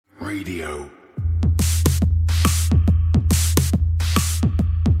Radio.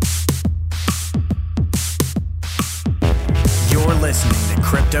 You're listening to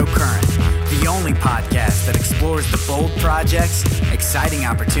Cryptocurrent, the only podcast that explores the bold projects, exciting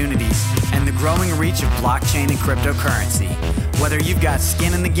opportunities, and the growing reach of blockchain and cryptocurrency. Whether you've got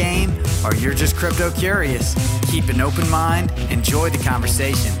skin in the game or you're just crypto curious, keep an open mind, enjoy the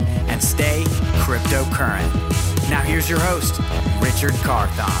conversation, and stay cryptocurrent. Now here's your host, Richard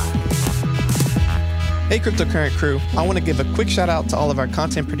Carthon. Hey Cryptocurrent crew, I want to give a quick shout out to all of our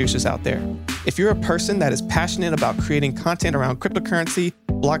content producers out there. If you're a person that is passionate about creating content around cryptocurrency,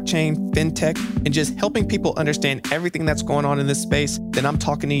 blockchain, fintech, and just helping people understand everything that's going on in this space, then I'm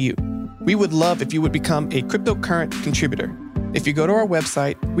talking to you. We would love if you would become a Cryptocurrent contributor. If you go to our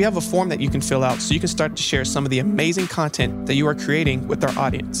website, we have a form that you can fill out so you can start to share some of the amazing content that you are creating with our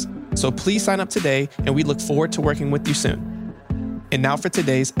audience. So please sign up today, and we look forward to working with you soon. And now for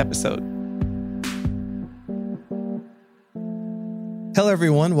today's episode. Hello,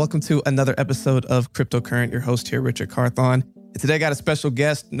 everyone. Welcome to another episode of Cryptocurrent. Your host here, Richard Carthon. And today I got a special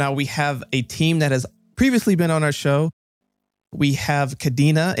guest. Now we have a team that has previously been on our show. We have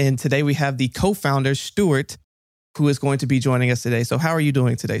Kadena, and today we have the co-founder, Stuart, who is going to be joining us today. So how are you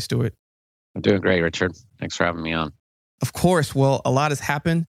doing today, Stuart? I'm doing great, Richard. Thanks for having me on. Of course. Well, a lot has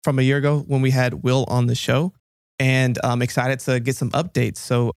happened from a year ago when we had Will on the show, and I'm excited to get some updates.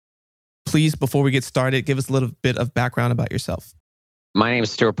 So please, before we get started, give us a little bit of background about yourself. My name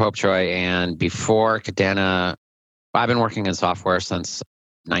is Stuart Popejoy, and before Kadena, I've been working in software since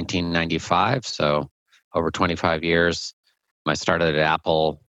 1995, so over 25 years. I started at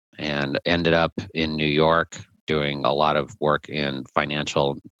Apple and ended up in New York doing a lot of work in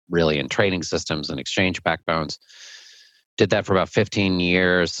financial, really in trading systems and exchange backbones. Did that for about 15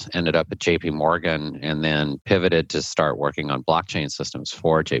 years, ended up at JP Morgan, and then pivoted to start working on blockchain systems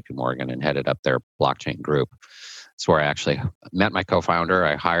for JP Morgan and headed up their blockchain group. That's where I actually met my co-founder.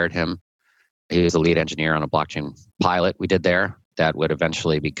 I hired him. He was a lead engineer on a blockchain pilot we did there that would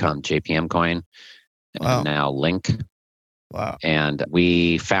eventually become JPM Coin and now Link. Wow. And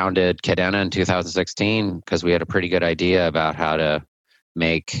we founded Kadena in 2016 because we had a pretty good idea about how to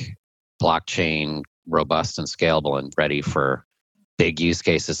make blockchain robust and scalable and ready for big use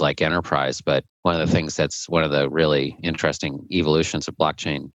cases like enterprise. But one of the things that's one of the really interesting evolutions of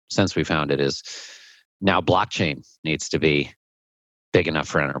blockchain since we found it is now blockchain needs to be big enough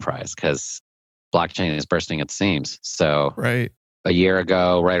for enterprise because blockchain is bursting at the seams. So right. A year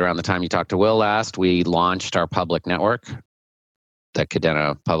ago, right around the time you talked to Will last, we launched our public network, the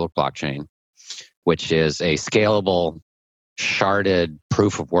Kadena Public Blockchain, which is a scalable, sharded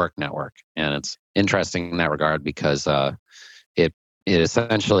proof of work network. And it's interesting in that regard because it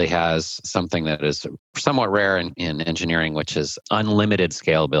essentially has something that is somewhat rare in engineering, which is unlimited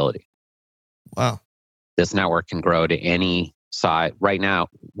scalability. Wow. This network can grow to any size. Right now,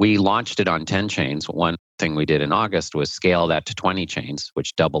 we launched it on 10 chains. One thing we did in August was scale that to 20 chains,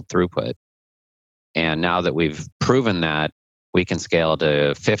 which doubled throughput. And now that we've proven that, we can scale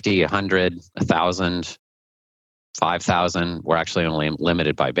to 50, 100, 1,000, 5,000. We're actually only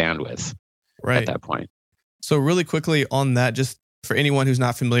limited by bandwidth at that point. So really quickly on that, just for anyone who's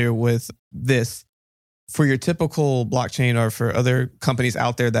not familiar with this, for your typical blockchain or for other companies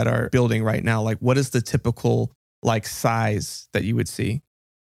out there that are building right now, like what is the typical like size that you would see?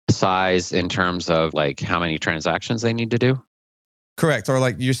 Size in terms of like how many transactions they need to do? Correct. Or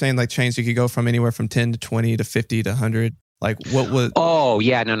like you're saying like chains, you could go from anywhere from 10 to 20 to 50 to 100. Like what would... Oh,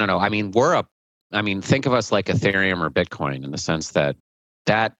 yeah. No. I mean, think of us like Ethereum or Bitcoin in the sense that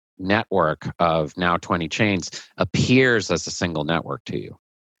that network of now 20 chains appears as a single network to you.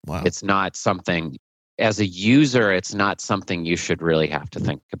 Wow. It's not something... As a user, it's not something you should really have to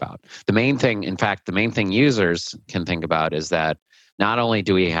think about. The main thing users can think about is that not only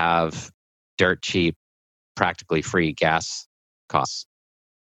do we have dirt cheap, practically free gas costs,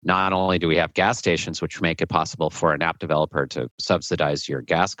 not only do we have gas stations, which make it possible for an app developer to subsidize your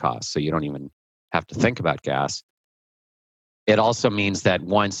gas costs, so you don't even have to think about gas. It also means that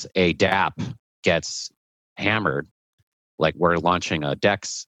once a dApp gets hammered, like we're launching a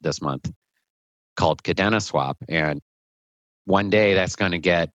DEX this month, called Kadena Swap. And one day that's going to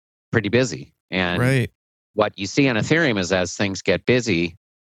get pretty busy. And what you see on Ethereum is as things get busy,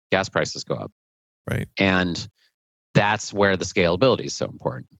 gas prices go up. Right. And that's where the scalability is so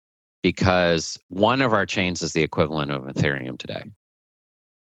important because one of our chains is the equivalent of Ethereum today.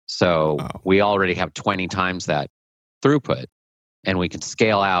 So we already have 20 times that throughput and we can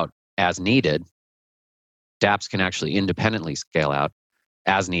scale out as needed. dApps can actually independently scale out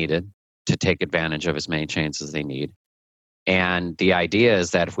as needed to take advantage of as many chains as they need. And the idea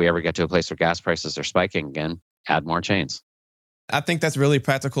is that if we ever get to a place where gas prices are spiking again, add more chains. I think that's really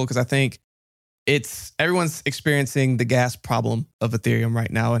practical because I think everyone's experiencing the gas problem of Ethereum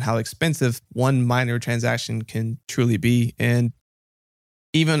right now and how expensive one minor transaction can truly be. And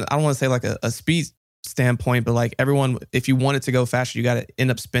even, I don't want to say like a speed standpoint, but like everyone, if you want it to go faster, you got to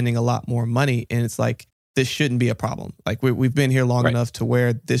end up spending a lot more money. And it's like, this shouldn't be a problem. Like we've been here long enough to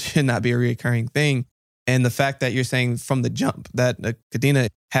where this should not be a recurring thing. And the fact that you're saying from the jump that Kadena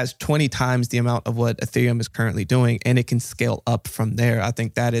has 20 times the amount of what Ethereum is currently doing, and it can scale up from there. I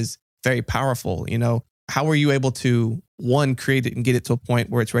think that is very powerful. You know, how were you able to, one, create it and get it to a point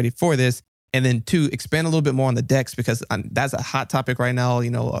where it's ready for this? And then two, expand a little bit more on the DEX, because that's a hot topic right now.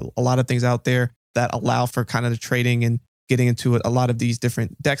 You know, a lot of things out there that allow for kind of the trading and getting into a lot of these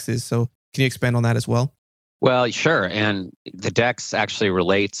different DEXs. So can you expand on that as well? Well, sure. And the DEX actually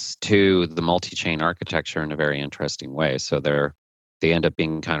relates to the multi-chain architecture in a very interesting way. So they end up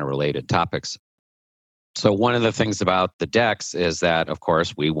being kind of related topics. So one of the things about the DEX is that, of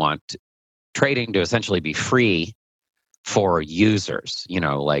course, we want trading to essentially be free for users. You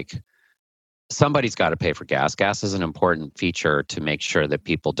know, like somebody's got to pay for gas. Gas is an important feature to make sure that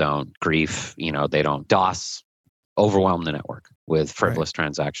people don't grief, you know, they don't DOS, overwhelm the network with frivolous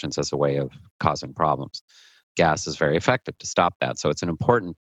transactions as a way of causing problems. Gas is very effective to stop that. So it's an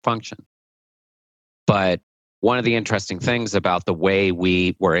important function. But one of the interesting things about the way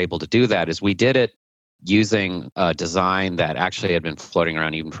we were able to do that is we did it using a design that actually had been floating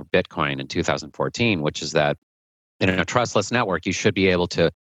around even for Bitcoin in 2014, which is that in a trustless network, you should be able to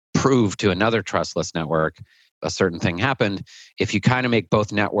prove to another trustless network a certain thing happened if you kind of make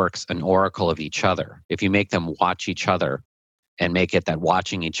both networks an oracle of each other. If you make them watch each other and make it that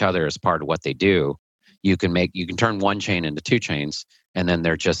watching each other is part of what they do, you can turn one chain into two chains, and then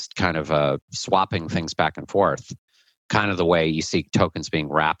they're just kind of swapping things back and forth, kind of the way you see tokens being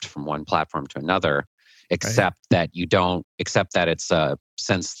wrapped from one platform to another, except that you don't, except that it's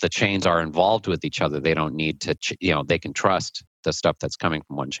since the chains are involved with each other, they don't need to, they can trust the stuff that's coming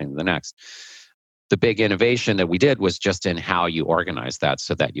from one chain to the next. The big innovation that we did was just in how you organize that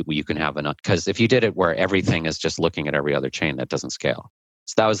so that you can have because if you did it where everything is just looking at every other chain, that doesn't scale.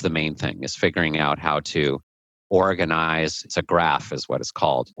 So that was the main thing, is figuring out how to organize, it's a graph is what it's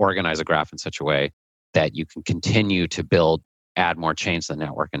called, organize a graph in such a way that you can continue to add more chains to the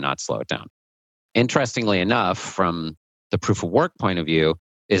network and not slow it down. Interestingly enough, from the proof of work point of view,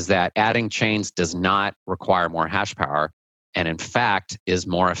 is that adding chains does not require more hash power, and in fact is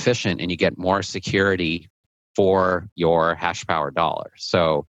more efficient, and you get more security for your hash power dollar.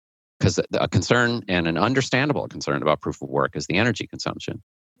 So, because a concern, and an understandable concern about proof of work, is the energy consumption.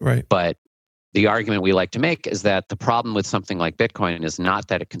 Right. But the argument we like to make is that the problem with something like Bitcoin is not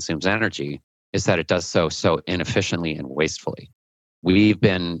that it consumes energy, is that it does so inefficiently and wastefully. We've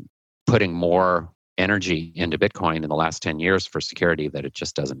been putting more energy into Bitcoin in the last 10 years for security that it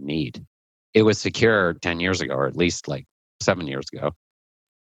just doesn't need. It was secure 10 years ago, or at least like 7 years ago.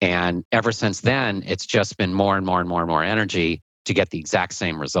 And ever since then, it's just been more and more and more and more energy to get the exact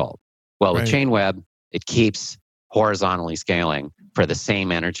same result. Well, with Chainweb, it keeps horizontally scaling for the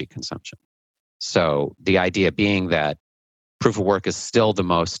same energy consumption. So the idea being that proof of work is still the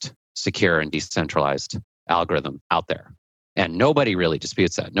most secure and decentralized algorithm out there. And nobody really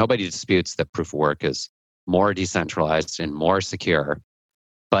disputes that. Nobody disputes that proof of work is more decentralized and more secure.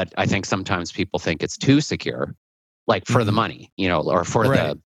 But I think sometimes people think it's too secure, like for the money, or for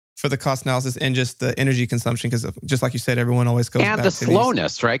the cost analysis and just the energy consumption, because just like you said, everyone always goes back to the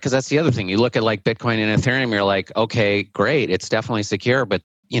slowness, right? Because that's the other thing. You look at like Bitcoin and Ethereum, you're like, okay, great, it's definitely secure, but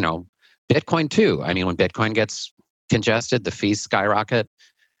Bitcoin too. I mean, when Bitcoin gets congested, the fees skyrocket.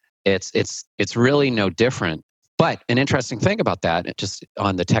 It's really no different. But an interesting thing about that, just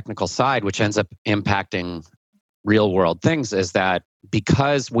on the technical side, which ends up impacting real world things, is that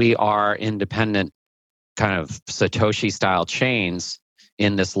because we are independent kind of Satoshi style chains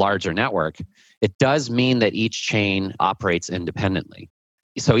in this larger network, it does mean that each chain operates independently.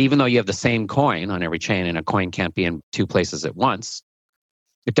 So even though you have the same coin on every chain, and a coin can't be in two places at once,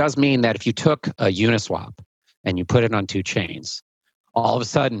 it does mean that if you took a Uniswap and you put it on two chains, all of a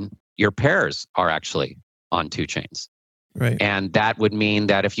sudden your pairs are actually on two chains. Right. And that would mean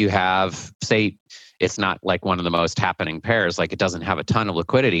that if you have, say, it's not like one of the most happening pairs, like it doesn't have a ton of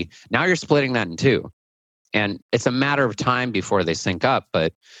liquidity, now you're splitting that in two. And it's a matter of time before they sync up,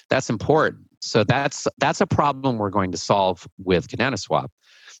 but that's important. So that's a problem we're going to solve with CadenaSwap.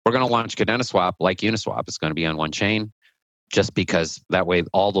 We're going to launch CadenaSwap like Uniswap. It's going to be on one chain, just because that way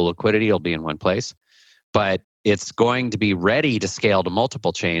all the liquidity will be in one place. But it's going to be ready to scale to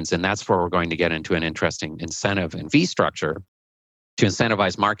multiple chains. And that's where we're going to get into an interesting incentive and fee structure to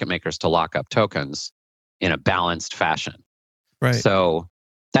incentivize market makers to lock up tokens in a balanced fashion. Right. So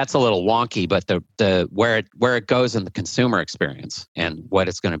that's a little wonky, but the where it goes in the consumer experience and what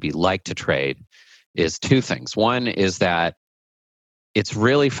it's going to be like to trade is two things. One is that it's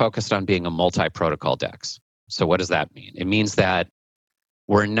really focused on being a multi-protocol DEX. So what does that mean? It means that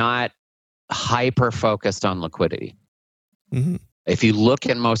we're not hyper-focused on liquidity. Mm-hmm. If you look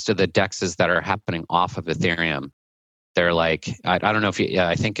at most of the DEXs that are happening off of Ethereum, they're like, I don't know if you,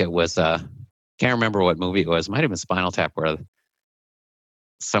 I think it was, can't remember what movie it was. It might have been Spinal Tap, where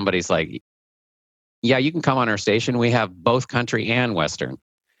somebody's like, yeah, you can come on our station. We have both country and Western.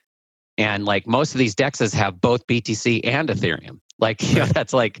 And like most of these DEXs have both BTC and Ethereum. Like, you know,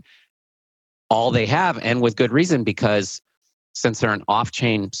 that's like all they have. And with good reason, because since they're an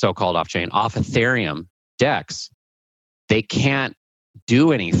off-chain, so-called off-chain, off Ethereum DEX, they can't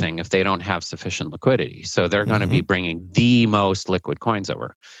do anything if they don't have sufficient liquidity. So they're going to be bringing the most liquid coins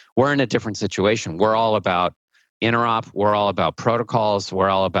over. We're in a different situation. We're all about interop. We're all about protocols. We're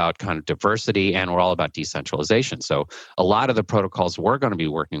all about kind of diversity, and we're all about decentralization. So a lot of the protocols we're going to be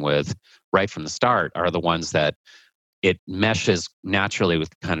working with right from the start are the ones that it meshes naturally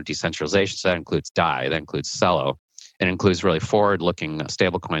with kind of decentralization. So that includes DAI, that includes Celo. It includes really forward-looking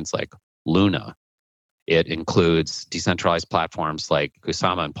stablecoins like Luna. It includes decentralized platforms like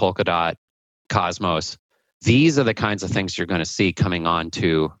Kusama and Polkadot, Cosmos. These are the kinds of things you're going to see coming on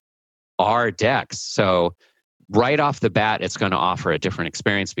to our DEX. So right off the bat, it's going to offer a different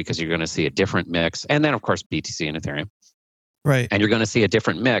experience because you're going to see a different mix. And then, of course, BTC and Ethereum. Right. And you're going to see a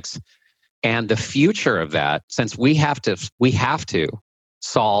different mix. And the future of that, since we have to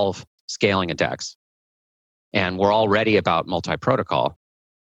solve scaling a DEX, and we're already about multi-protocol,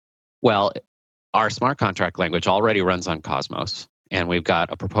 well, our smart contract language already runs on Cosmos. And we've got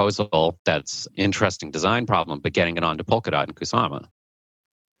a proposal that's interesting design problem, but getting it onto Polkadot and Kusama.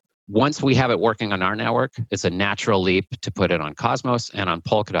 Once we have it working on our network, it's a natural leap to put it on Cosmos and on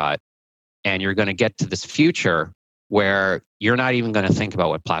Polkadot. And you're going to get to this future where you're not even going to think about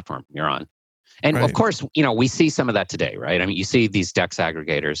what platform you're on. And right. Of course, you know, we see some of that today, right? I mean, you see these DEX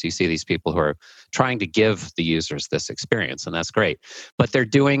aggregators, you see these people who are trying to give the users this experience, and that's great. But they're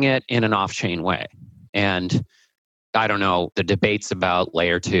doing it in an off-chain way. And I don't know, the debates about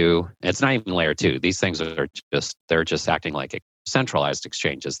layer 2, it's not even layer 2. These things are they're just acting like centralized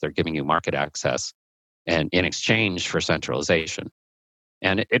exchanges. They're giving you market access and in exchange for centralization.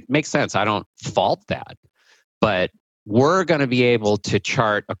 And it makes sense. I don't fault that. But we're going to be able to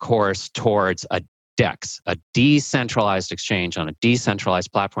chart a course towards a DEX, a decentralized exchange on a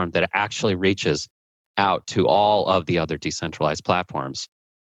decentralized platform that actually reaches out to all of the other decentralized platforms.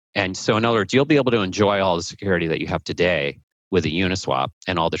 And so in other words, you'll be able to enjoy all the security that you have today with a Uniswap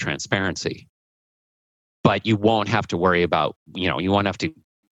and all the transparency. But you won't have to worry about, you know, you won't have to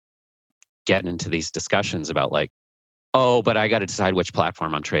get into these discussions about like, oh, but I got to decide which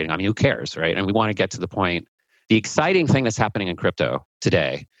platform I'm trading. I mean, who cares, right? And we want to get to the point. The exciting thing that's happening in crypto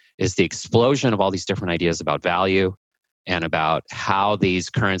today is the explosion of all these different ideas about value and about how these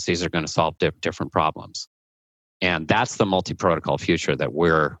currencies are going to solve different problems. And that's the multi-protocol future that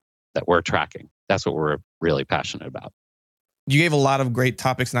we're tracking. That's what we're really passionate about. You gave a lot of great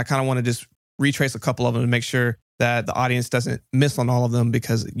topics, and I kind of want to just retrace a couple of them to make sure that the audience doesn't miss on all of them,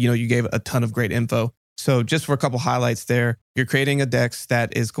 because you know you gave a ton of great info. So just for a couple highlights there, you're creating a DEX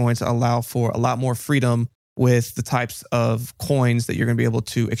that is going to allow for a lot more freedom with the types of coins that you're going to be able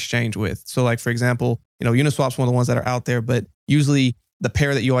to exchange with. So like, for example, you know, Uniswap's one of the ones that are out there, but usually the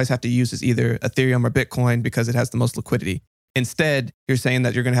pair that you always have to use is either Ethereum or Bitcoin because it has the most liquidity. Instead, you're saying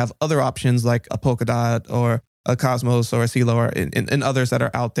that you're going to have other options like a Polkadot or a Cosmos or a Celo or and others that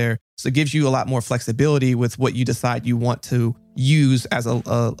are out there. So it gives you a lot more flexibility with what you decide you want to use as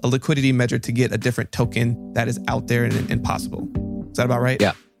a liquidity measure to get a different token that is out there and possible. Is that about right?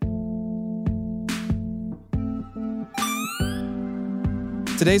 Yeah.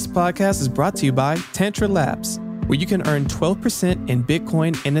 Today's podcast is brought to you by Tantra Labs, where you can earn 12% in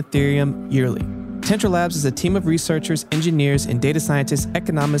Bitcoin and Ethereum yearly. Tantra Labs is a team of researchers, engineers, and data scientists,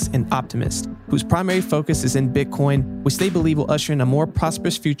 economists, and optimists whose primary focus is in Bitcoin, which they believe will usher in a more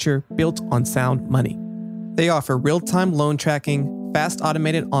prosperous future built on sound money. They offer real-time loan tracking, fast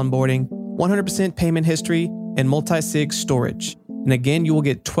automated onboarding, 100% payment history, and multi-sig storage. And again, you will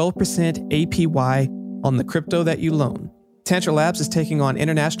get 12% APY on the crypto that you loan. Tantra Labs is taking on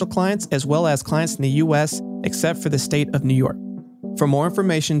international clients as well as clients in the US, except for the state of New York. For more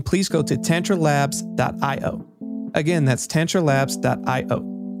information, please go to tantralabs.io. Again, that's tantralabs.io.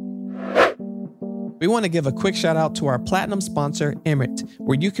 We want to give a quick shout out to our platinum sponsor, Emmet,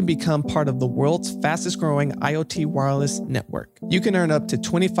 where you can become part of the world's fastest growing IoT wireless network. You can earn up to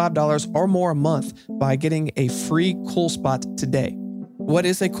 $25 or more a month by getting a free CoolSpot today. What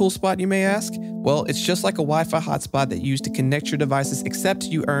is a CoolSpot, you may ask? Well, it's just like a Wi-Fi hotspot that you use to connect your devices, except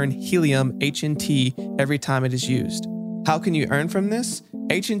you earn Helium HNT every time it is used. How can you earn from this?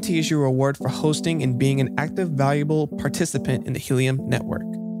 HNT is your reward for hosting and being an active, valuable participant in the Helium network.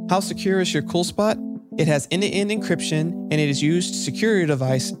 How secure is your CoolSpot? It has end-to-end encryption, and it is used to secure your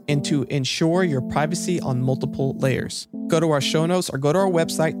device and to ensure your privacy on multiple layers. Go to our show notes or go to our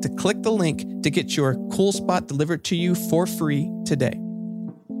website to click the link to get your CoolSpot delivered to you for free today.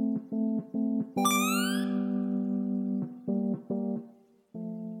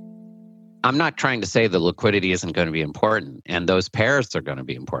 I'm not trying to say that liquidity isn't going to be important, and those pairs are going to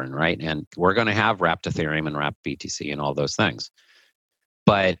be important, right? And we're going to have wrapped Ethereum and wrapped BTC and all those things.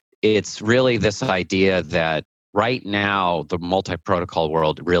 But it's really this idea that right now the multi-protocol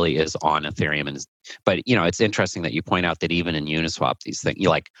world really is on Ethereum. But it's interesting that you point out that even in Uniswap, these things,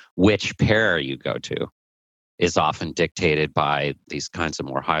 like which pair you go to is often dictated by these kinds of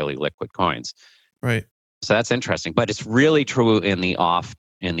more highly liquid coins. Right. So that's interesting. But it's really true in the off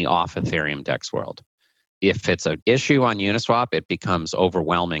Ethereum DEX world. If it's an issue on Uniswap, it becomes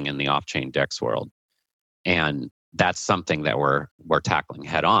overwhelming in the off-chain DEX world. And that's something that we're tackling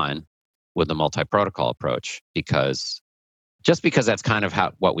head on with the multi-protocol approach, because that's kind of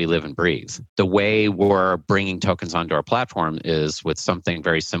what we live and breathe. The way we're bringing tokens onto our platform is with something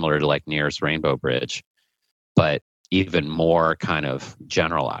very similar to like Near's Rainbow Bridge, but even more kind of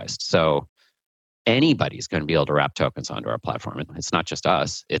generalized. So anybody's going to be able to wrap tokens onto our platform. It's not just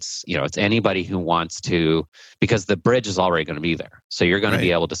us. It's anybody who wants to, because the bridge is already going to be there. So you're going to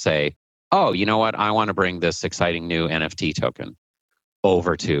be able to say, oh, you know what? I want to bring this exciting new NFT token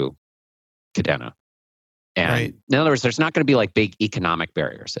over to Kadena. And in other words, there's not going to be like big economic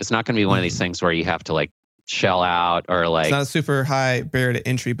barriers. It's not going to be one of these things where you have to like shell out or like. It's not a super high barrier to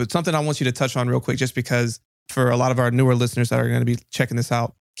entry, but something I want you to touch on real quick, just because for a lot of our newer listeners that are going to be checking this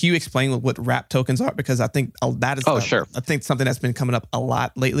out, can you explain what wrap tokens are? Because I think that is sure. I think something that's been coming up a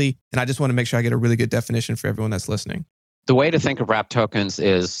lot lately. And I just want to make sure I get a really good definition for everyone that's listening. The way to think of wrap tokens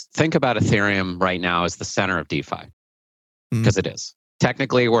is think about Ethereum right now as the center of DeFi, because it is.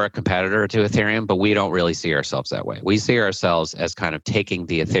 Technically, we're a competitor to Ethereum, but we don't really see ourselves that way. We see ourselves as kind of taking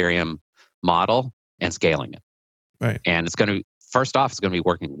the Ethereum model and scaling it. Right. And it's going to, first off, it's going to be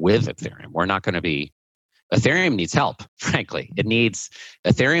working with Ethereum. We're not going to be, Ethereum needs help, frankly.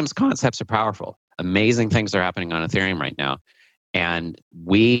 Ethereum's concepts are powerful. Amazing things are happening on Ethereum right now. And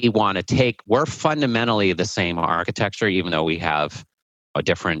we want to we're fundamentally the same architecture, even though we have a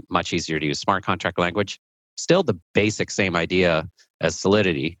different, much easier to use smart contract language. Still the basic same idea as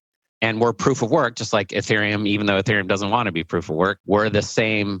Solidity. And we're proof of work, just like Ethereum, even though Ethereum doesn't want to be proof of work. We have the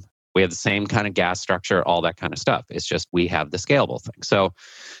same kind of gas structure, all that kind of stuff. It's just we have the scalable thing. So,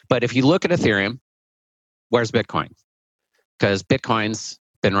 but if you look at Ethereum, where's Bitcoin? Because Bitcoin's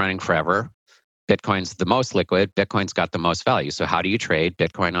been running forever. Bitcoin's the most liquid. Bitcoin's got the most value. So how do you trade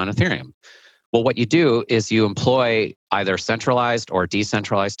Bitcoin on Ethereum? Well, what you do is you employ either centralized or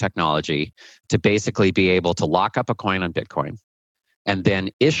decentralized technology to basically be able to lock up a coin on Bitcoin and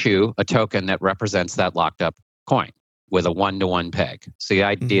then issue a token that represents that locked up coin with a one-to-one peg. So the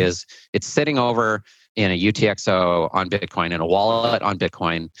idea is it's sitting over in a UTXO on Bitcoin, in a wallet on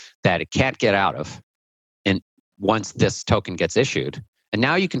Bitcoin that it can't get out of. And once this token gets issued, and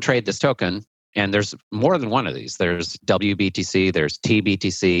now you can trade this token. And there's more than one of these. There's WBTC, there's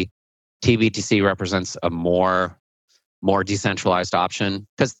TBTC. TBTC represents a more decentralized option.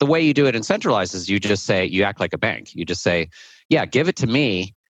 Because the way you do it in centralized is you act like a bank. You just say, yeah, give it to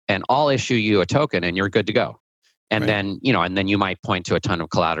me and I'll issue you a token and you're good to go. And then you might point to a ton of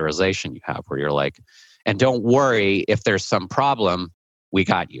collateralization you have where you're like, and don't worry if there's some problem, we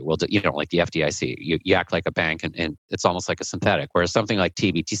got you. Well, like the FDIC, you act like a bank and it's almost like a synthetic. Whereas something like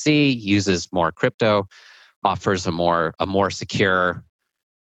TBTC uses more crypto, offers a more secure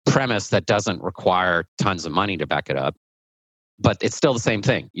premise that doesn't require tons of money to back it up. But it's still the same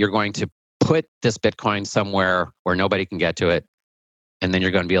thing. You're going to put this Bitcoin somewhere where nobody can get to it. And then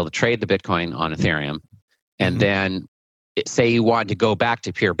you're going to be able to trade the Bitcoin on Ethereum. And then say you want to go back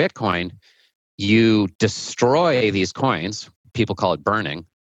to pure Bitcoin, you destroy these coins. People call it burning.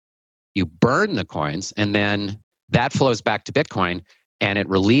 You burn the coins and then that flows back to Bitcoin and it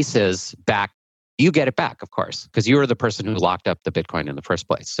releases back. You get it back, of course, because you were the person who locked up the Bitcoin in the first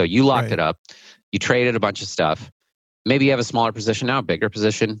place. So you locked it up. You traded a bunch of stuff. Maybe you have a smaller position now, a bigger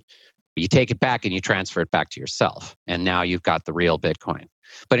position. You take it back and you transfer it back to yourself. And now you've got the real Bitcoin.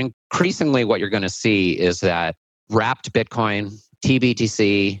 But increasingly, what you're going to see is that wrapped Bitcoin,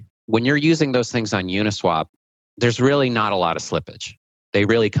 TBTC, when you're using those things on Uniswap, there's really not a lot of slippage. They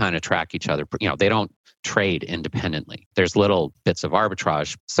really kind of track each other. They don't trade independently. There's little bits of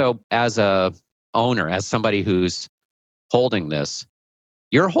arbitrage. So as a owner, as somebody who's holding this,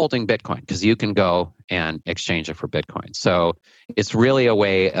 you're holding Bitcoin because you can go and exchange it for Bitcoin. So it's really a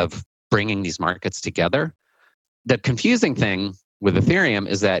way of bringing these markets together. The confusing thing with Ethereum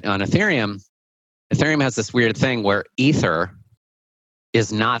is that on Ethereum has this weird thing where Ether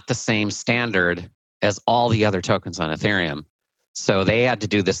is not the same standard as all the other tokens on Ethereum. So they had to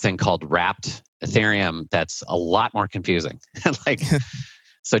do this thing called wrapped Ethereum that's a lot more confusing.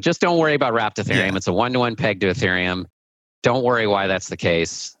 So just don't worry about wrapped Ethereum. Yeah. It's a one-to-one peg to Ethereum. Don't worry why that's the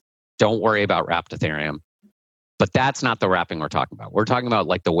case. Don't worry about wrapped Ethereum. But that's not the wrapping we're talking about. We're talking about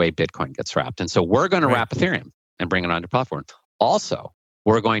like the way Bitcoin gets wrapped. And so we're going to wrap Ethereum and bring it onto platform. Also,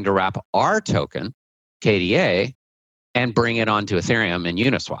 we're going to wrap our token, KDA, and bring it onto Ethereum and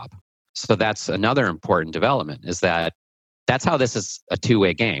Uniswap. So that's another important development, is that that's how this is a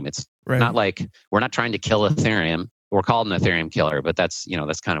two-way game. It's not like we're not trying to kill Ethereum. We're called an Ethereum killer, but that's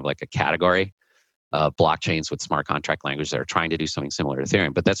kind of like a category of blockchains with smart contract language that are trying to do something similar to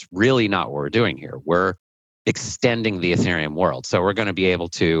Ethereum. But that's really not what we're doing here. We're extending the Ethereum world. So we're going to be able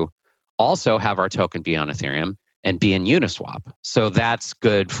to also have our token be on Ethereum and be in Uniswap. So that's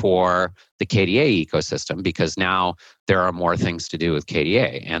good for the KDA ecosystem because now there are more things to do with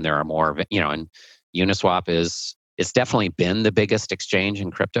KDA, and there are more, and Uniswap it's definitely been the biggest exchange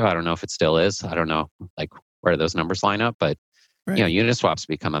in crypto. I don't know if it still is. I don't know where those numbers line up, but Uniswap's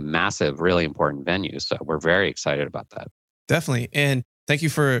become a massive, really important venue. So we're very excited about that. Definitely. And thank you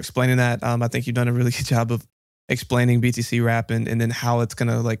for explaining that. I think you've done a really good job of explaining BTC Wrap and then how it's going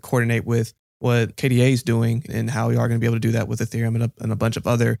to coordinate with what KDA is doing and how we are going to be able to do that with Ethereum and a bunch of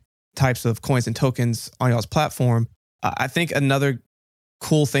other types of coins and tokens on y'all's platform. I think another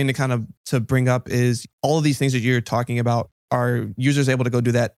cool thing to bring up is all of these things that you're talking about. Are users able to go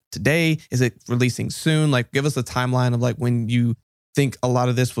do that today? Is it releasing soon? Give us a timeline of when you think a lot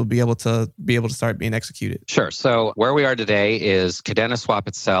of this will be able to start being executed. Sure. So where we are today is Kadena Swap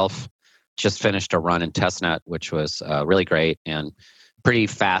itself just finished a run in testnet, which was really great and pretty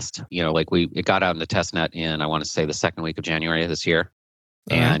fast. It got out in the testnet in, I want to say, the second week of January of this year.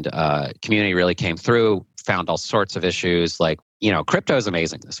 And community really came through, found all sorts of issues. Crypto is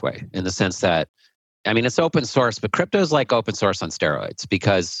amazing this way in the sense that, it's open source, but crypto is like open source on steroids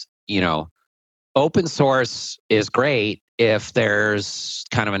because, open source is great if there's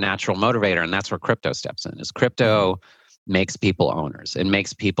kind of a natural motivator, and that's where crypto steps in. Is crypto makes people owners. It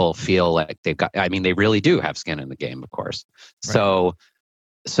makes people feel like they've got, they really do have skin in the game, of course. Right.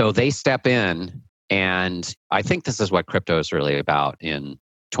 So they step in, and I think this is what crypto is really about in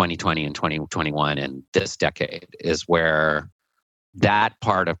 2020 and 2021 and this decade, is where that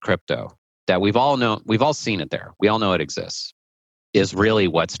part of crypto that we've all seen it there, we all know it exists, is really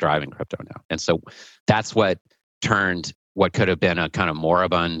what's driving crypto now. And so that's what turned what could have been a kind of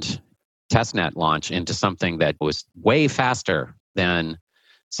moribund testnet launch into something that was way faster than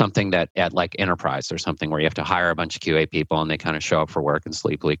something that at Enterprise or something where you have to hire a bunch of QA people and they kind of show up for work and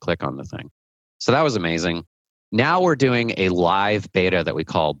sleepily click on the thing. So that was amazing. Now we're doing a live beta that we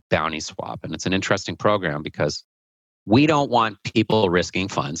call Bounty Swap. And it's an interesting program because we don't want people risking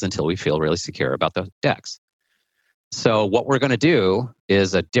funds until we feel really secure about the DEX. So what we're going to do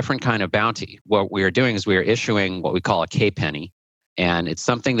is a different kind of bounty. What we are doing is we are issuing what we call a K-penny, and it's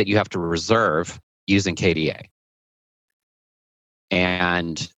something that you have to reserve using KDA.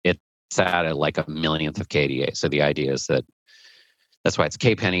 And it's at a millionth of KDA. So the idea is that's why it's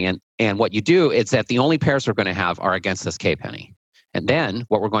K-penny. And what you do is that the only pairs we're going to have are against this K-penny. And then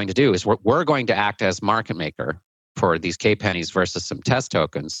what we're going to do is we're going to act as market maker for these K-pennies versus some test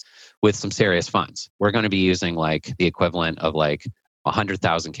tokens with some serious funds. We're going to be using the equivalent of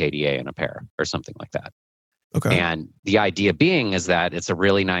 100,000 KDA in a pair or something like that. Okay. And the idea being is that it's a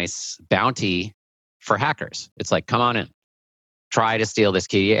really nice bounty for hackers. It's come on in, try to steal this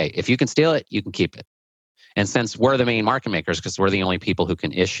KDA. If you can steal it, you can keep it. And since we're the main market makers, because we're the only people who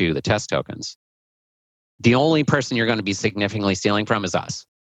can issue the test tokens, the only person you're going to be significantly stealing from is us.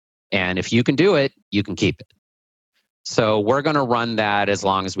 And if you can do it, you can keep it. So we're going to run that as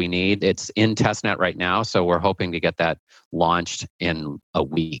long as we need. It's in testnet right now, so we're hoping to get that launched in a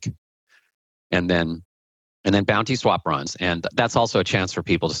week. And then Bounty Swap runs. And that's also a chance for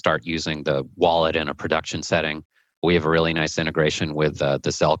people to start using the wallet in a production setting. We have a really nice integration with the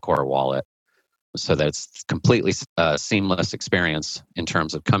Zelcore wallet, so that it's completely seamless experience in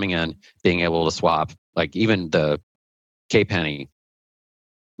terms of coming in, being able to swap. Even the K-penny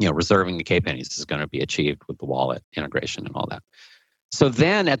reserving the K-pennies is going to be achieved with the wallet integration and all that. So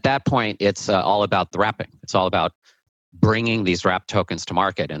then at that point, it's all about the wrapping. It's all about bringing these wrap tokens to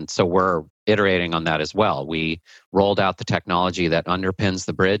market. And so we're iterating on that as well. We rolled out the technology that underpins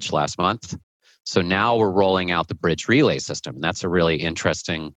the bridge last month. So now we're rolling out the bridge relay system. And that's a really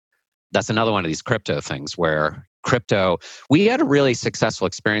interesting, that's another one of these crypto things where we had a really successful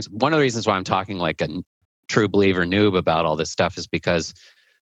experience. One of the reasons why I'm talking like a true believer noob about all this stuff is because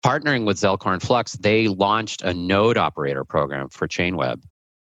partnering with Zelcore and Flux, they launched a node operator program for Chainweb.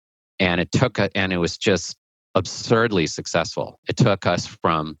 And it was just absurdly successful. It took us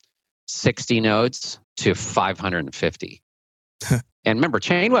from 60 nodes to 550. And remember,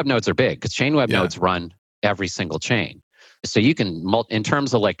 Chainweb nodes are big because Chainweb nodes run every single chain. So you can, in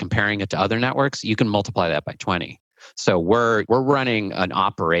terms of like comparing it to other networks, you can multiply that by 20. So we're running an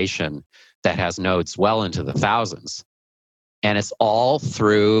operation that has nodes well into the thousands. And it's all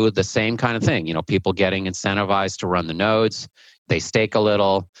through the same kind of thing. People getting incentivized to run the nodes. They stake a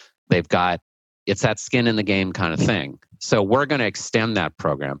little. It's that skin in the game kind of thing. So we're going to extend that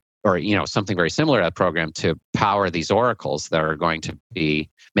program, or something very similar to that program, to power these oracles that are going to be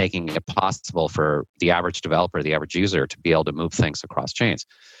making it possible for the average developer, the average user, to be able to move things across chains.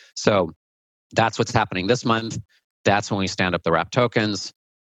 So that's what's happening this month. That's when we stand up the wrap tokens.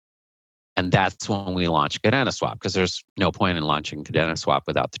 And that's when we launch Kadena Swap, because there's no point in launching Kadena Swap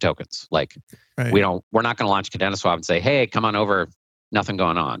without the tokens. Like, we're not going to launch Kadena Swap and say, hey, come on over, nothing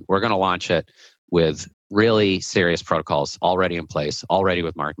going on. We're going to launch it with really serious protocols already in place, already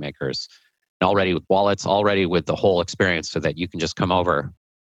with market makers, already with wallets, already with the whole experience, so that you can just come over.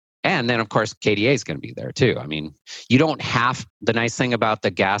 And then, of course, KDA is going to be there too. I mean, the nice thing about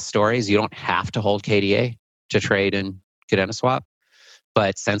the gas story is you don't have to hold KDA to trade in Kadena Swap.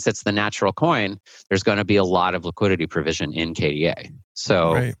 But since it's the natural coin, there's going to be a lot of liquidity provision in KDA.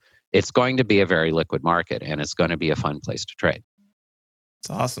 So it's going to be a very liquid market, and it's going to be a fun place to trade. It's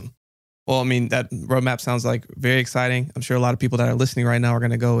awesome. Well, I mean, that roadmap sounds like very exciting. I'm sure a lot of people that are listening right now are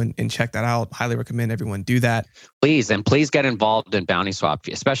going to go and check that out. Highly recommend everyone do that. Please get involved in Bounty Swap,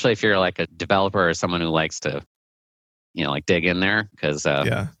 especially if you're like a developer or someone who likes to, like dig in there, because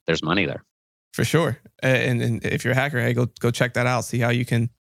there's money there. For sure. And if you're a hacker, hey, go check that out. See how you can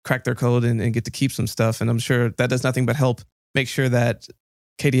crack their code and get to keep some stuff. And I'm sure that does nothing but help make sure that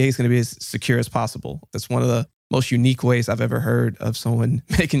KDA is going to be as secure as possible. That's one of the most unique ways I've ever heard of someone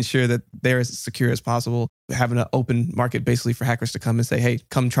making sure that they're as secure as possible, having an open market basically for hackers to come and say, hey,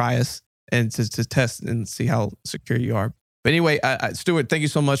 come try us, and to test and see how secure you are. But anyway, Stuart, thank you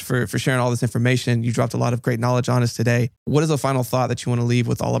so much for sharing all this information. You dropped a lot of great knowledge on us today. What is a final thought that you want to leave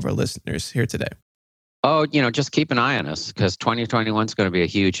with all of our listeners here today? Oh, just keep an eye on us, because 2021 is going to be a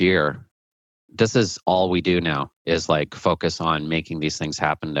huge year. This is all we do now, is like focus on making these things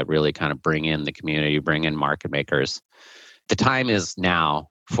happen that really kind of bring in the community, bring in market makers. The time is now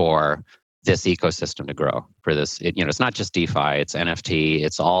for this ecosystem to grow, for this. It's not just DeFi, it's NFT,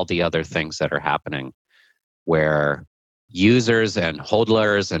 it's all the other things that are happening where users and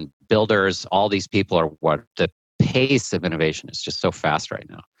hodlers and builders, all these people are what the pace of innovation is just so fast right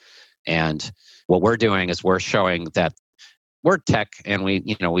now. And what we're doing is we're showing that we're tech, and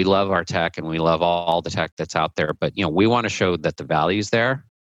we love our tech, and we love all the tech that's out there. But we want to show that the value's there,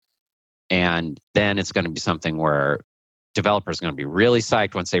 and then it's going to be something where developers are going to be really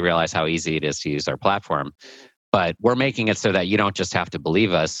psyched once they realize how easy it is to use our platform. But we're making it so that you don't just have to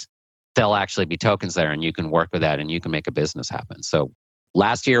believe us. There'll actually be tokens there, and you can work with that, and you can make a business happen. So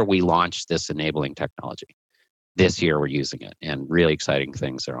last year we launched this enabling technology. This year we're using it, and really exciting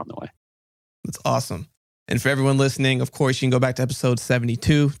things are on the way. That's awesome. And for everyone listening, of course, you can go back to episode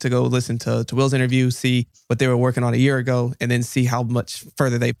 72 to go listen to Will's interview, see what they were working on a year ago, and then see how much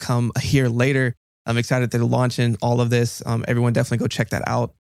further they've come a year later. I'm excited that they're launching all of this. Everyone definitely go check that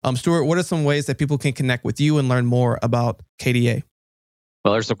out. Stuart, what are some ways that people can connect with you and learn more about KDA?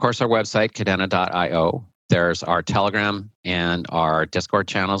 Well, there's, of course, our website, kadena.io. There's our Telegram and our Discord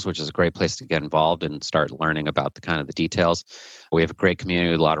channels, which is a great place to get involved and start learning about the details. We have a great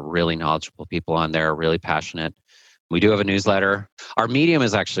community with a lot of really knowledgeable people on there, really passionate. We do have a newsletter. Our Medium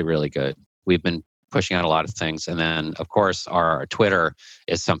is actually really good. We've been pushing out a lot of things. And then, of course, our Twitter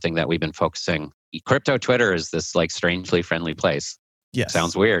is something that we've been focusing. Crypto Twitter is this strangely friendly place. Yes.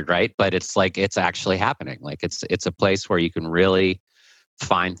 Sounds weird, right? But it's actually happening. It's a place where you can really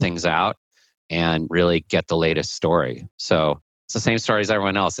find things out and really get the latest story. So it's the same story as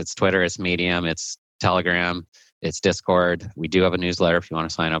everyone else. It's Twitter, it's Medium, it's Telegram, it's Discord. We do have a newsletter if you want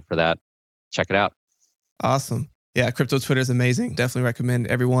to sign up for that. Check it out. Awesome. Yeah, crypto Twitter is amazing. Definitely recommend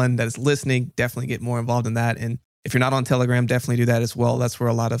everyone that is listening, definitely get more involved in that. And If you're not on Telegram, definitely do that as well. That's where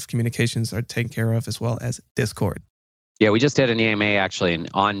a lot of communications are taken care of, as well as Discord. Yeah, we just did an EMA actually, and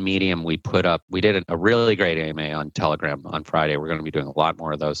on Medium we did a really great EMA on Telegram on Friday. We're going to be doing a lot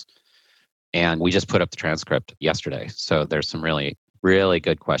more of those. And we just put up the transcript yesterday. So there's some really, really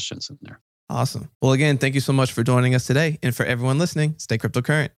good questions in there. Awesome. Well, again, thank you so much for joining us today. And for everyone listening, stay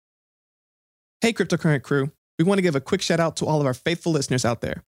cryptocurrent. Hey, Cryptocurrent crew. We want to give a quick shout out to all of our faithful listeners out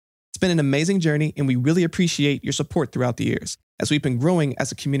there. It's been an amazing journey, and we really appreciate your support throughout the years as we've been growing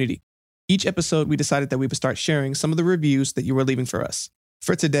as a community. Each episode, we decided that we would start sharing some of the reviews that you were leaving for us.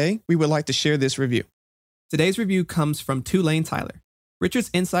 For today, we would like to share this review. Today's review comes from Tulane Tyler. Richard's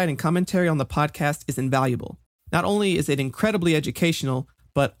insight and commentary on the podcast is invaluable. Not only is it incredibly educational,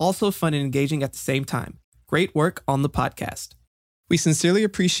 but also fun and engaging at the same time. Great work on the podcast. We sincerely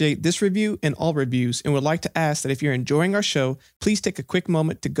appreciate this review and all reviews, and would like to ask that if you're enjoying our show, please take a quick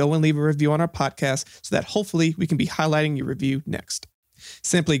moment to go and leave a review on our podcast so that hopefully we can be highlighting your review next.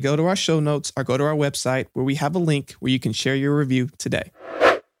 Simply go to our show notes or go to our website where we have a link where you can share your review today.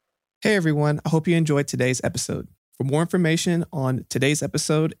 Hey everyone, I hope you enjoyed today's episode. For more information on today's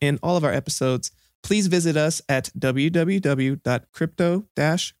episode and all of our episodes, please visit us at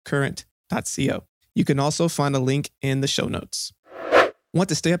www.crypto-current.co. You can also find a link in the show notes. Want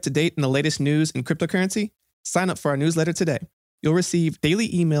to stay up to date in the latest news in cryptocurrency? Sign up for our newsletter today. You'll receive daily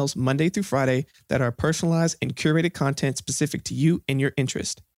emails Monday through Friday that are personalized and curated content specific to you and your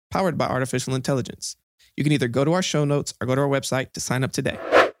interest, powered by artificial intelligence. You can either go to our show notes or go to our website to sign up today.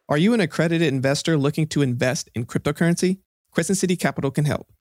 Are you an accredited investor looking to invest in cryptocurrency? Crescent City Capital can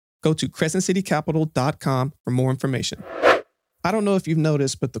help. Go to crescentcitycapital.com for more information. I don't know if you've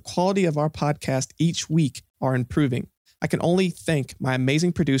noticed, but the quality of our podcast each week are improving. I can only thank my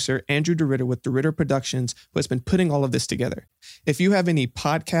amazing producer, Andrew DeRitter with DeRitter Productions, who has been putting all of this together. If you have any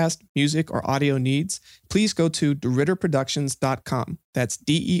podcast, music, or audio needs, please go to DeRitterProductions.com. That's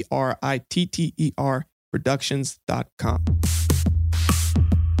DERITTER Productions.com.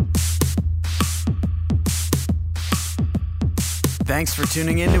 Thanks for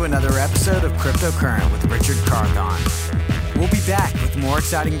tuning in to another episode of Cryptocurrent with Richard Carthon. We'll be back with more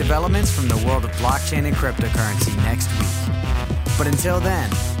exciting developments from the world of blockchain and cryptocurrency next week. But until then,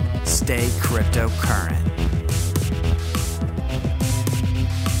 stay cryptocurrent.